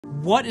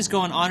What is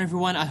going on,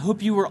 everyone? I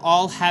hope you are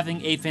all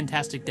having a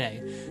fantastic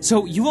day.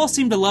 So you all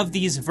seem to love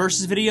these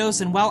versus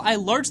videos, and while I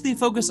largely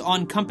focus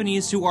on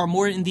companies who are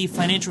more in the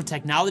financial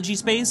technology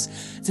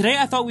space, today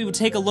I thought we would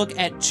take a look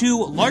at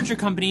two larger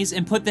companies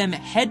and put them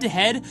head to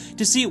head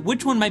to see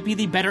which one might be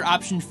the better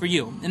option for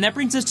you. And that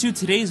brings us to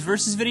today's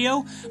versus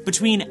video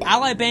between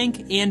Ally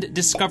Bank and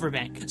Discover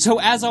Bank. So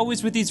as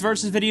always with these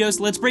versus videos,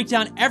 let's break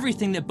down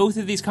everything that both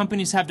of these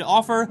companies have to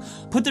offer,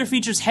 put their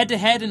features head to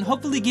head, and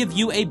hopefully give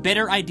you a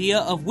better idea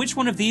of which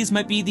one of these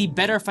might be the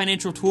better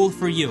financial tool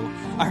for you.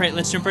 All right,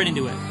 let's jump right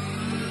into it.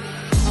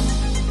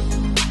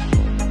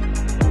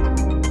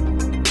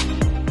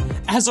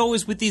 As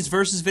always with these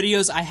versus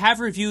videos, I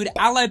have reviewed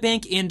Ally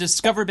Bank and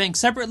Discover Bank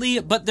separately,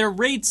 but their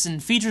rates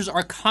and features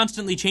are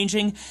constantly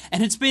changing,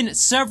 and it's been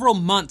several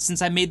months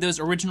since I made those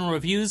original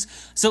reviews.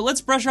 So let's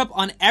brush up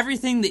on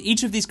everything that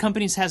each of these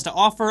companies has to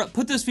offer,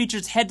 put those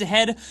features head to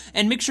head,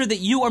 and make sure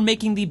that you are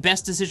making the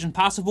best decision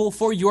possible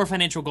for your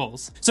financial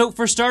goals. So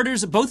for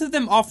starters, both of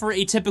them offer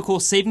a typical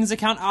savings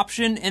account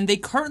option, and they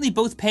currently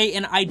both pay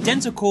an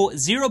identical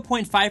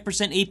 0.5%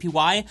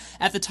 APY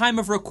at the time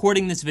of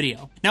recording this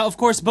video. Now, of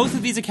course, both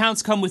of these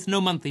accounts come with no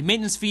monthly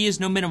maintenance fees,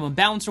 no minimum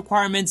balance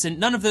requirements, and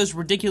none of those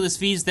ridiculous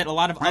fees that a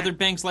lot of other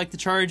banks like to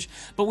charge,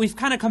 but we've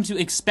kind of come to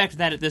expect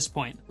that at this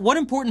point. One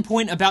important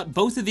point about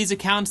both of these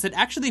accounts that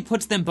actually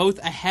puts them both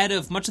ahead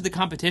of much of the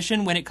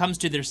competition when it comes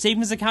to their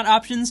savings account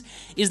options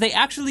is they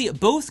actually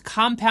both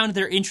compound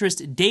their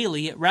interest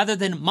daily rather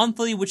than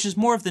monthly, which is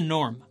more of the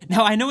norm.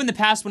 Now, I know in the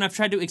past when I've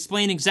tried to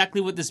explain exactly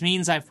what this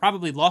means, I've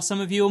probably lost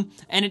some of you,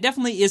 and it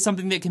definitely is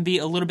something that can be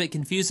a little bit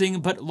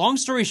confusing, but long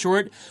story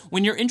short,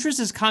 when your interest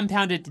is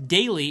compounded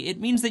daily, it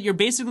means that you're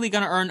basically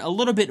going to earn a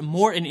little bit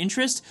more in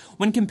interest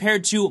when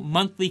compared to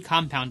monthly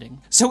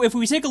compounding. So if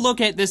we take a look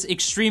at this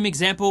extreme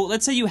example,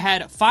 let's say you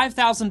had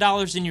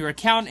 $5,000 in your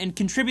account and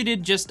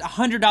contributed just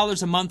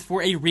 $100 a month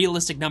for a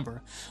realistic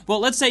number. Well,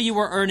 let's say you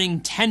were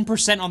earning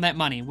 10% on that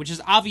money, which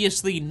is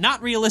obviously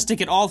not realistic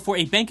at all for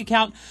a bank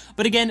account,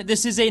 but again,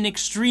 this is an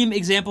extreme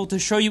example to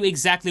show you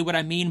exactly what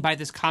I mean by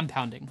this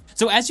compounding.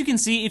 So as you can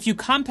see, if you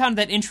compound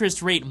that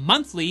interest rate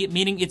monthly,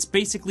 meaning it's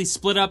basically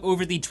split up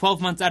over the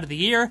 12 months out of the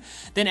year,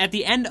 then at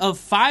the end of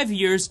 5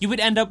 years, you would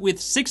end up with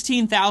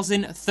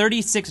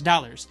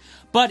 $16,036.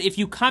 But if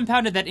you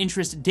compounded that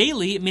interest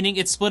daily, meaning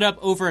it's split up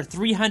over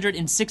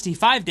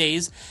 365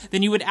 days,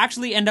 then you would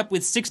actually end up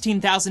with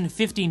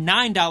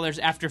 $16,059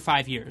 after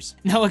 5 years.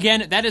 Now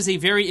again, that is a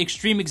very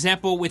extreme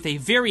example with a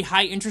very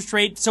high interest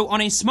rate, so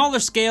on a smaller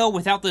scale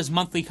without those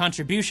monthly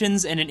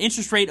contributions and an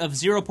interest rate of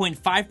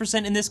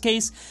 0.5% in this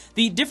case,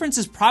 the difference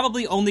is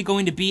probably only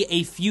going to be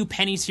a few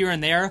pennies here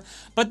and there,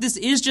 but this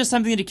is just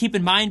something to keep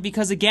in mind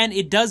because again,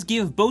 it does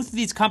give both of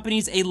these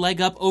companies a leg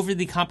up over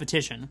the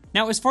competition.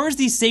 Now as far as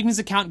the savings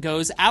account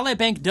goes, Ally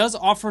Bank does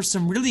offer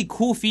some really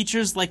cool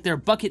features like their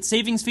bucket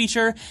savings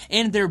feature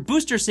and their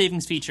booster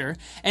savings feature,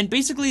 and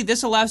basically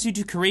this allows you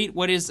to create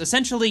what is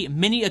essentially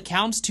mini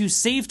accounts to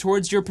save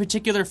towards your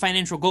particular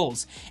financial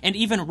goals, and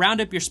even round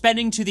up your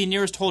spending to the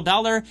nearest whole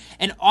dollar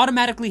and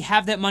automatically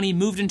have that money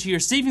moved into your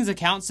savings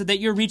account so that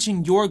you're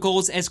reaching your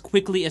goals as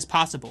quickly as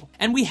possible.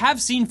 And we have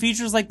seen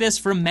features like this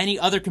from many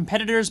other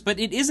competitors,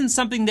 but it isn't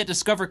something that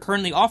Discover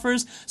currently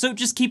offers, so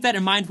just keep that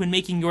in mind when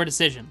making your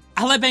decision.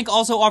 Ally Bank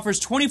also offers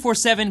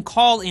 24/7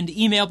 call and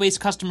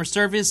email-based customer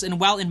service, and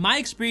while in my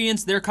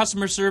experience their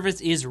customer service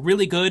is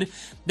really good,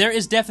 there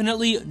is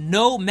definitely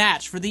no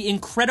match for the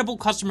incredible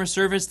customer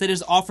service that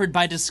is offered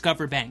by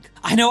Discover Bank.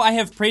 I know I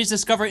have praised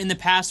Discover in the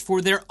past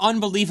for their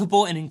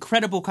unbelievable and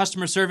incredible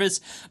customer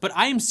service, but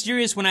I am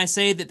serious when I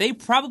say that they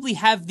probably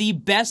have the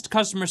best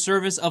customer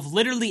service of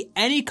literally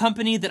any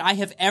company that I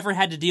have ever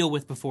had to deal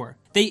with before.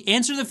 They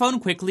answer the phone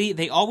quickly,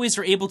 they always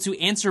are able to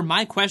answer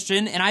my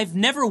question, and I've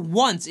never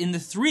once in the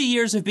 3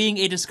 years of being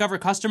a Discover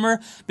customer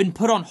been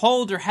put on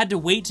hold or had to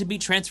wait to be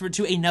transferred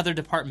to another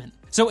department.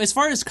 So as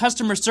far as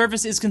customer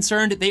service is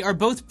concerned, they are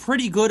both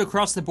pretty good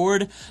across the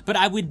board, but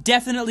I would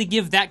definitely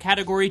give that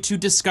category to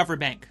Discover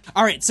Bank.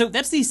 Alright, so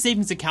that's the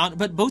savings account,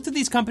 but both of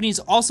these companies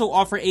also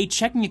offer a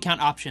checking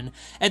account option,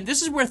 and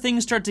this is where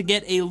things start to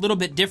get a little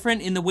bit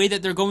different in the way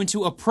that they're going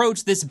to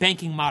approach this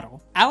banking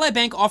model. Ally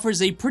Bank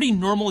offers a pretty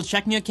normal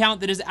checking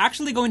account that is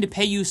actually going to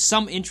pay you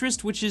some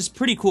interest, which is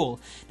pretty cool.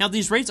 Now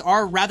these rates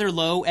are rather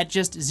low at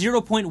just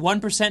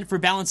 0.1% for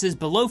balances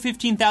below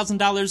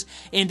 $15,000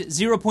 and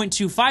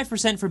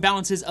 0.25% for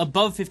balances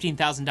above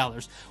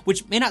 $15,000,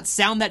 which may not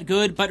sound that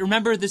good, but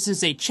remember this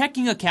is a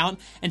checking account,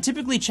 and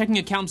typically checking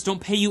accounts don't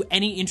pay you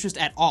any interest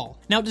at all.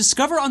 Now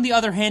Discover on the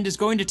other hand is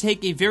going to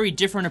take a very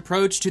different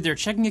approach to their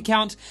checking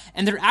account,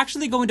 and they're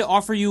actually going to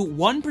offer you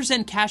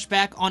 1% cash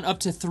back on up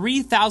to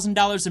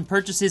 $3,000 in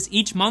purchases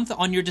each month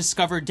on your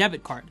Discover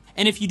debit card.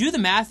 And if you do the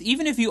math,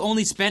 even if you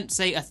only spent,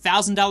 say,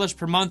 $1,000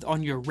 per month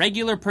on your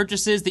regular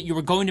purchases that you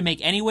were going to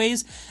make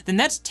anyways, then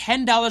that's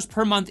 $10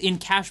 per month in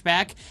cash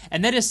back,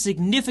 and that is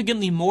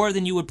significantly more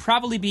than you would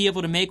probably be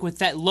able to make with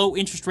that low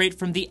interest rate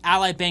from the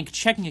Ally Bank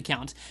checking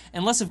account,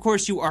 unless of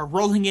course you are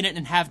rolling in it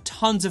and have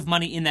tons of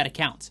money in that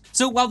account.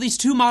 So while these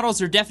two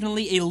models are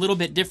definitely a little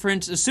bit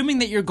different, assuming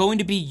that you're going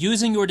to be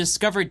using your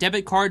Discover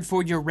debit card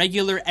for your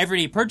regular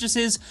everyday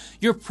purchases,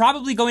 you're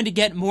probably going to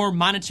get more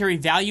monetary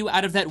value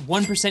out of that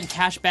 1%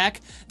 cash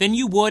back than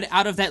you would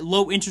out of that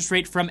low interest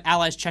rate from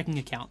Ally's checking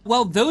account.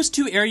 While those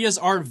two areas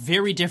are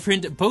very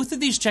different, both of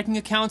these checking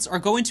accounts are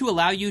going to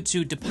allow you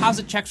to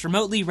deposit checks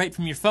remotely right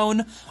from your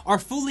phone, are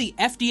fully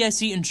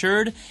FDIC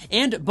insured,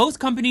 and both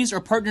companies are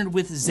partnered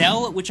with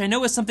Zelle, which I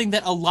know is something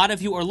that a lot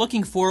of you are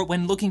looking for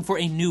when looking for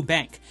a new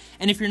bank.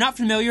 And if you're not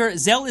familiar,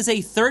 Zelle is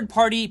a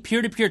third-party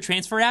peer-to-peer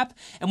transfer app,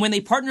 and when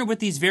they partner with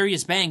these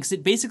various banks,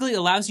 it basically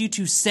allows you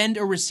to send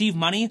or receive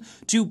money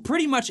to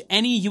pretty much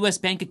any US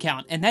bank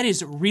account, and that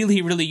is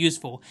really, really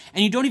useful.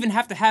 And you don't even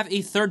have to have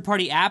a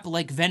third-party app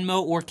like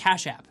Venmo or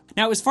Cash App.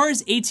 Now, as far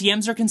as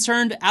ATMs are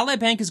concerned, Ally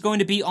Bank is going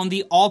to be on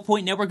the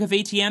Allpoint network of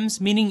ATMs,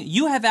 meaning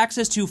you have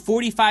access to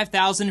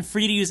 45,000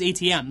 free-to-use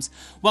ATMs,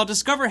 while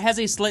Discover has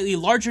a slightly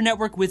larger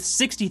network with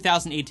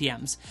 60,000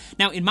 ATMs.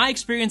 Now, in my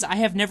experience, I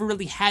have never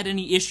really had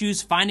any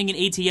issues finding an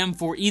ATM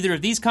for either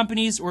of these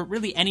companies, or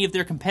really any of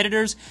their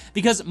competitors,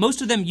 because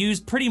most of them use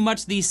pretty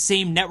much the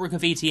same network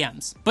of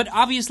ATMs. But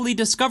obviously,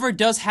 Discover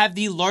does have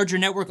the larger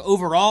network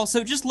overall,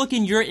 so just look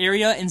in your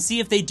area and see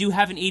if they do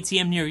have an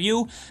ATM near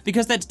you,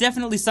 because that's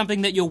definitely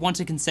something that you'll want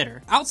to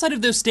consider. Outside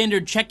of those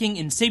standard checking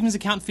and savings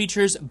account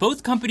features,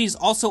 both companies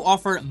also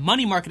offer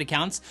money market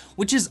accounts,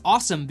 which is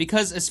awesome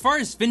because as far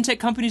as fintech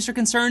companies are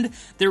concerned,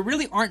 there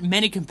really aren't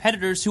many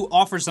competitors who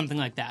offer something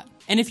like that.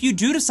 And if you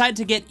do decide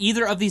to get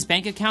either of these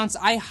bank accounts,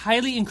 I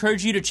highly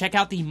encourage you to check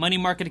out the money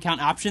market account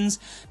options,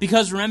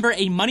 because remember,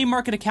 a money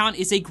market account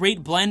is a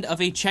great blend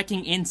of a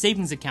checking and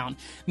savings account,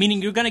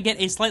 meaning you're going to get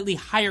a slightly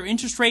higher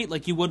interest rate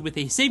like you would with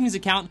a savings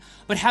account,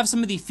 but have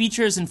some of the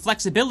features and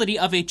flexibility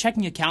of a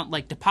checking account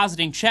like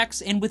depositing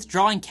checks and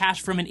withdrawing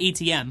cash from an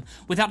ATM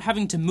without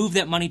having to move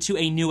that money to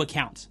a new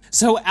account.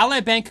 So Ally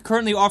Bank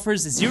currently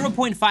offers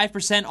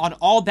 0.5% on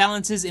all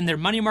balances in their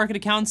money market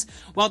accounts,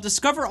 while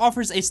Discover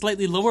offers a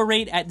slightly lower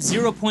rate at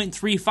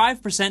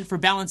 0.35% for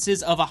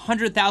balances of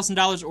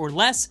 $100,000 or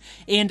less,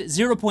 and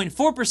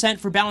 0.4%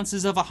 for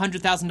balances of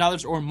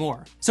 $100,000 or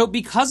more. So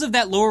because of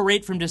that lower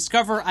rate from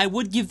Discover, I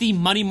would give the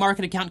money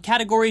market account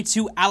category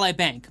to Ally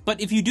Bank.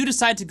 But if you do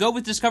decide to go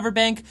with Discover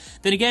Bank,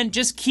 then again,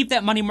 just keep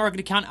that money market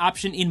account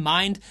option in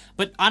mind.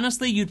 But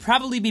honestly, you'd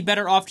probably be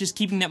better off just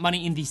keeping that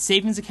money in the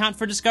savings account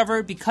for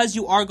Discover, because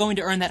you are going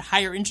to earn that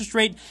higher interest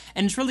rate,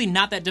 and it's really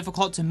not that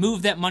difficult to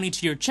move that money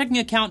to your checking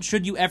account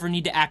should you ever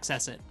need to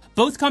access it.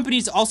 Both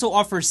companies also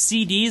offer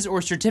CDs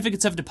or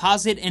certificates of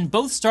deposit, and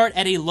both start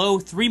at a low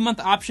 3-month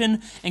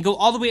option and go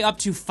all the way up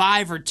to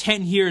 5 or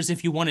 10 years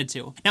if you wanted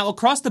to. Now,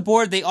 across the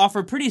board, they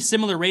offer pretty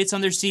similar rates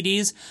on their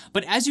CDs,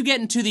 but as you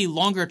get into the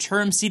longer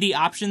term CD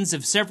options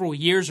of several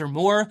years or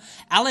more,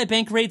 Ally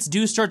Bank rates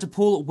do start to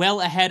pull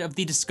well ahead of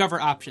the Discover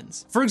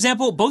options. For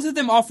example, both of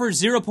them offer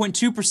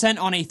 0.2%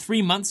 on a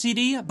 3-month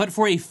CD, but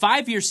for a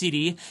 5-year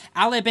CD,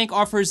 Ally Bank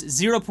offers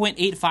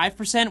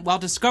 0.85%, while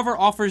Discover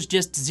offers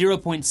just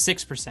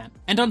 0.6%.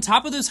 And on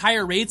top of those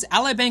higher rates,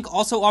 Ally Bank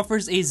also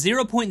offers a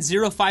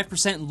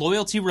 0.05%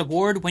 loyalty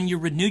reward when you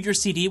renew your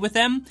CD with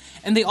them,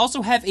 and they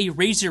also have a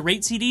raise your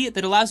rate CD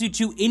that allows you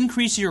to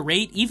increase your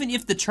rate even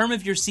if the term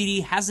of your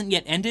CD hasn't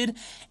yet ended,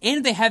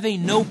 and they have a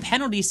no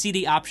penalty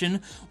CD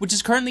option, which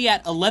is currently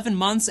at 11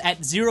 months at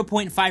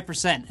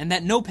 0.5%, and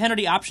that no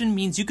penalty option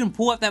means you can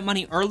pull out that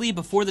money early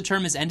before the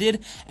term is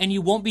ended, and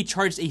you won't be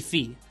charged a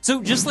fee.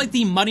 So just like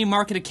the money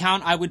market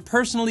account, I would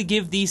personally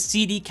give the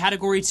CD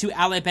category to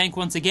Ally Bank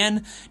once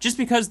again, just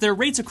because their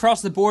rates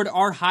across the board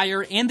are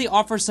higher and they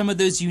offer some of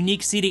those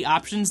unique CD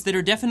options that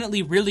are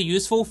definitely really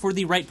useful for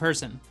the right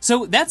person.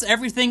 So that's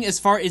everything as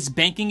far as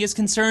banking is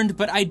concerned,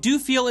 but I do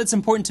feel it's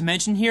important to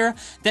mention here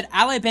that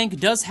Ally Bank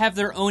does have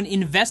their own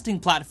investing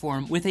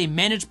platform with a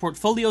managed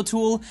portfolio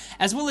tool,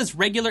 as well as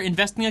regular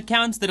investing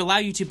accounts that allow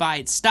you to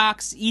buy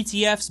stocks,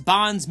 ETFs,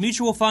 bonds,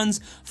 mutual funds,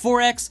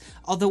 Forex,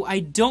 although I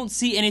don't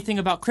see anything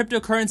about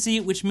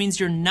cryptocurrency, which means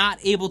you're not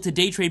able to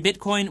day trade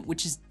Bitcoin,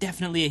 which is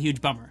definitely a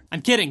huge bummer.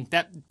 I'm kidding.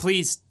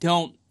 Please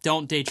don't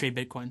day trade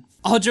Bitcoin.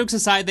 All jokes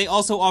aside, they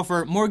also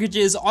offer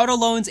mortgages, auto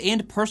loans,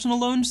 and personal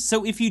loans,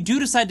 so if you do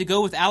decide to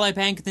go with Ally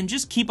Bank, then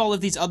just keep all of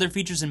these other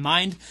features in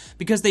mind,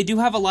 because they do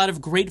have a lot of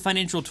great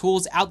financial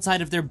tools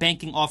outside of their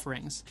banking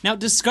offerings. Now,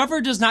 Discover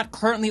does not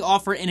currently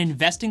offer an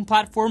investing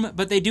platform,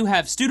 but they do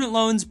have student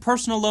loans,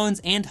 personal loans,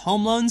 and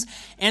home loans,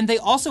 and they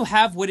also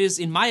have what is,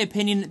 in my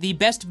opinion, the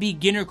best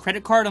beginner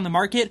credit card on the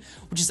market,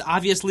 which is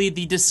obviously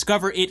the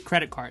Discover It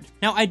credit card.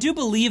 Now, I do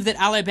believe that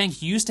Ally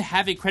Bank used to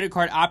have a credit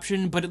card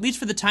option, but at least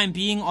for the time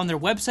being, on their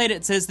website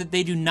it says that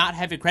they do not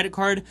have a credit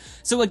card.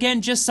 So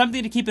again, just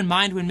something to keep in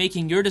mind when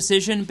making your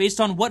decision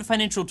based on what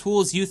financial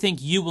tools you think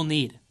you will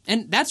need.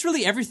 And that's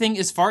really everything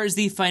as far as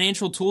the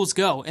financial tools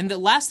go. And the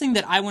last thing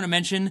that I want to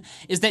mention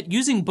is that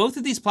using both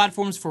of these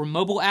platforms for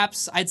mobile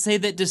apps, I'd say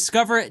that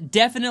Discover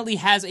definitely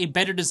has a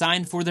better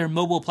design for their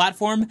mobile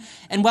platform.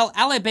 And while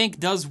Ally Bank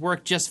does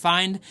work just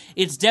fine,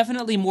 it's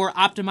definitely more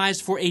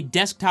optimized for a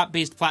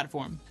desktop-based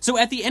platform. So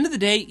at the end of the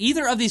day,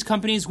 either of these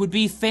companies would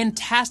be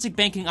fantastic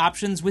banking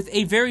options with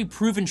a very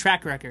proven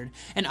track record,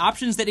 and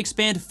options that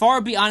expand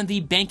far beyond the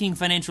banking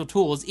financial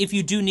tools if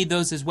you do need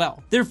those as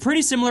well. They're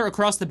pretty similar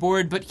across the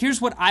board, but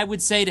here's what I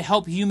would say to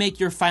help you make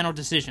your final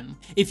decision.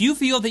 If you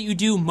feel that you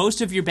do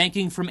most of your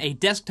banking from a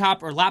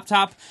desktop or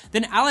laptop,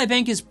 then Ally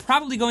Bank is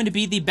probably going to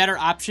be the better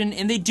option,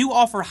 and they do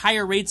offer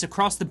higher rates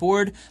across the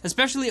board,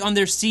 especially on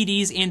their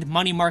CDs and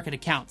money market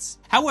accounts.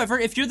 However,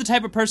 if you're the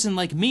type of person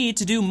like me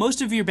to do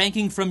most of your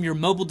banking from your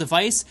mobile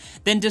device,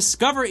 then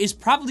Discover is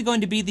probably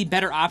going to be the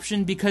better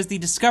option because the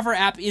Discover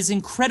app is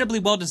incredibly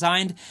well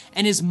designed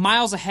and is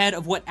miles ahead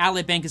of what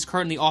Ally Bank is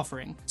currently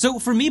offering. So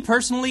for me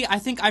personally, I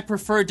think I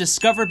prefer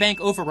Discover Bank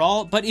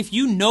overall, but if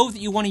you know that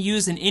you want to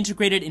use an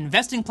integrated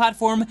investing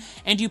platform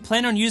and you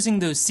plan on using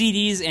those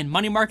CDs and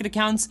money market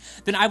accounts,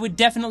 then I would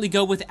definitely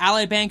go with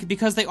Ally Bank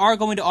because they are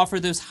going to offer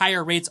those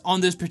higher rates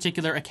on those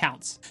particular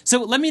accounts.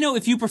 So let me know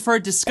if you prefer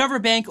Discover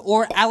Bank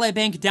or Ally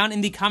Bank down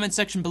in the comment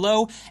section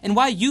below, and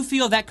why you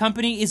feel that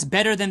company is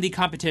better than the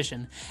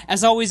competition.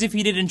 As always, if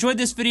you did enjoy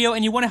this video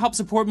and you want to help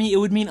support me, it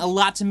would mean a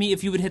lot to me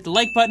if you would hit the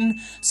like button,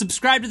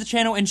 subscribe to the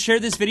channel, and share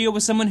this video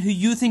with someone who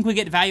you think would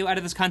get value out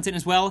of this content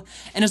as well.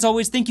 And as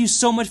always, thank you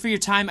so much for your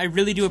time. I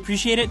really do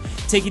appreciate it.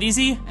 Take it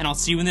easy, and I'll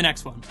see you in the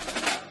next one.